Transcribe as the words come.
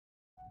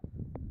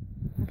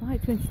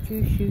like to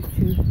introduce you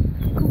to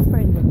a good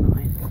friend of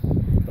mine.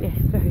 Yes,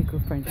 very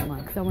good friend of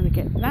mine, because I want to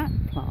get that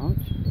plant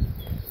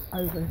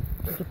over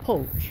to the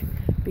porch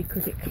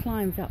because it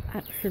climbs up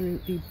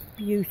absolutely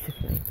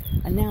beautifully,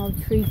 and now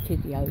I've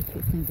treated the oak,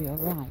 it's going to be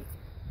alright.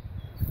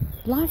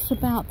 Life's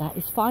about that,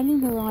 is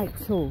finding the right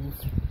tools.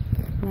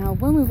 Now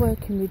when we're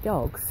working with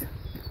dogs,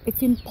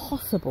 it's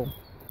impossible,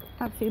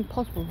 absolutely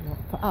impossible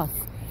for us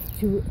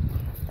to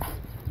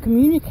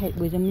communicate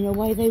with them in a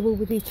way they will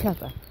with each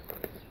other.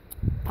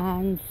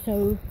 And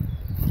so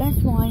that's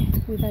why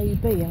with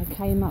AB I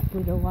came up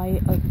with a way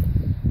of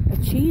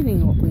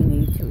achieving what we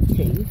need to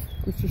achieve,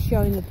 which is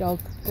showing the dog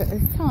that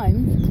there's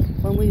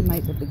times when we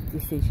make the big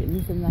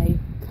decisions and they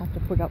have to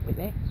put up with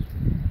it,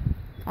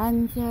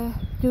 and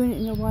doing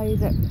it in a way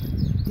that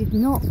did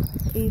not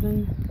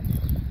even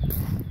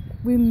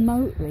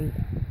remotely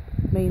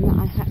mean that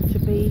I had to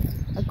be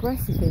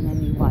aggressive in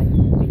any way,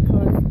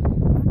 because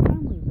how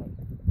can we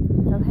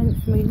be? So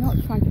hence me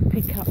not trying to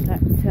pick up that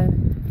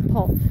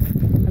pot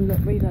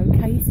and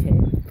relocate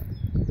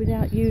it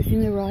without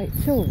using the right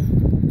tool.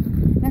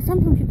 Now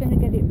sometimes you're going to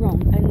get it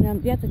wrong,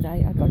 and the other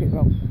day I got it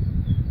wrong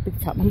big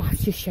time. I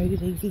must just show you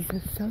these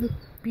are so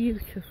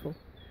beautiful.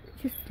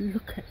 Just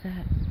look at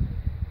that.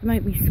 They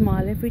make me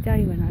smile every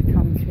day when I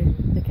come to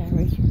the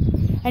garage.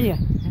 Anyway,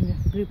 and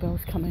the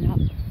bluebell's coming up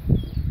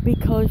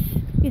because,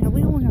 you know,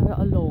 we all know that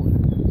a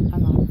lawn,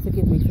 and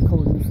forgive me for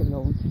calling this a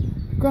lawn,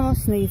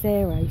 grass needs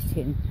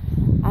aerating,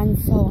 and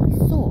so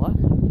I saw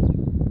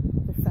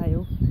for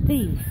sale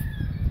these.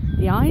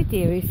 The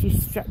idea is you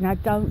strap, now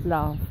don't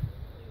laugh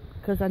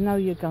because I know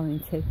you're going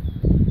to.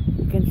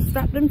 You can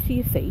strap them to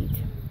your feet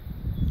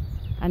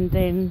and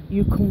then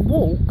you can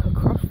walk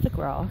across the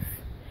grass.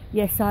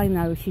 Yes, I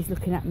know, she's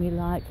looking at me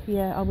like,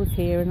 yeah, I was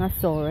here and I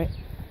saw it.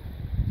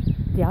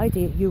 The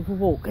idea, you will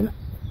walk, and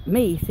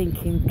me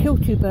thinking, kill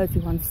two birds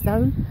with one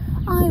stone,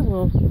 I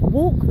will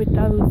walk with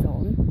those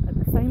on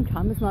at the same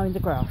time as mowing the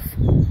grass.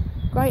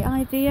 Great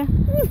idea.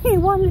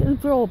 One little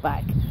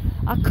drawback,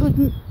 I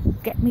couldn't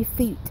get my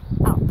feet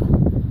up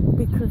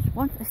because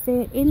once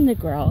they're in the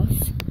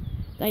grass,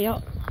 they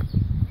are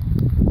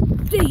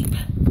deep,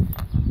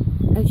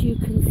 as you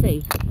can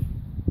see.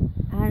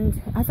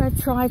 And as I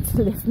tried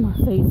to lift my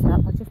feet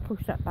up, I just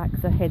pushed that back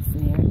because the head's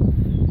near it.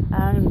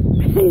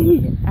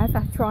 As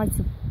I tried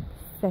to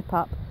step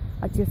up,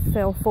 I just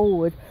fell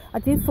forward. I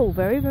did fall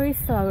very, very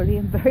slowly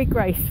and very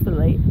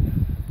gracefully,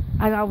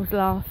 and I was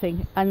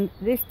laughing. And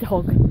this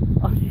dog,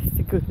 honest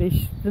to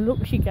goodness, the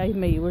look she gave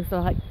me was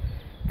like,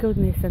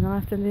 goodness, and I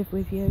have to live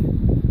with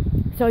you.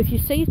 So if you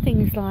see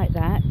things like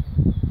that,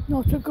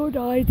 not a good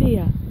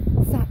idea.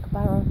 Sack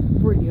barrow,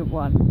 brilliant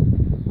one.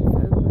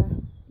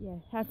 Yeah,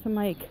 how to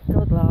make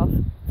God laugh,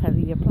 tell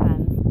you your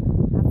plans.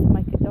 How to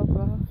make a dog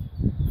laugh,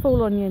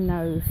 fall on your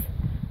nose.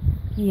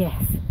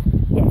 Yes,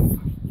 yes,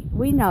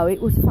 we know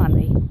it was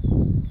funny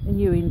and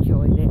you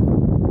enjoyed it.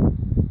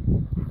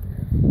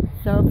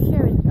 So I'm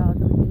sharing the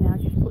garden with you now,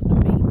 just put the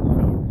beans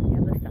in and the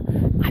other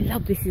stuff. I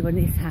love this when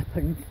this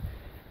happens.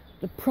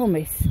 The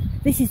promise.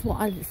 This is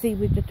what I see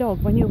with the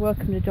dog. When you're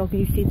working with the dog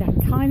and you see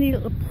that tiny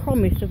little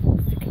promise of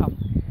what's to come.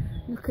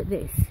 Look at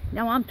this.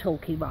 Now I'm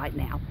talking right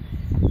now.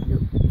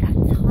 Look, that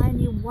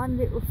tiny one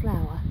little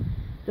flower.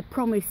 The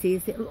promise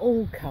is it'll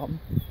all come.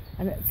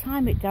 And at the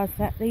time it does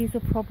that, these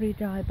will probably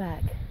die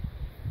back.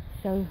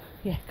 So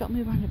yeah, got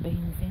me runner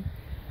beans in.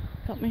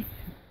 Got me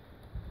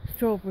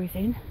strawberries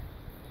in.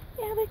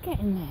 Yeah, we're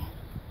getting there.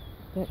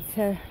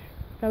 But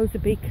those will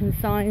be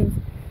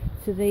consigned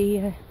to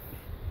the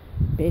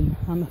bin,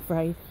 I'm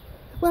afraid.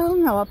 Well,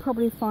 no, I'll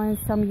probably find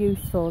some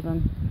use for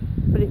them,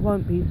 but it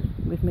won't be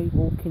with me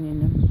walking in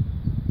them.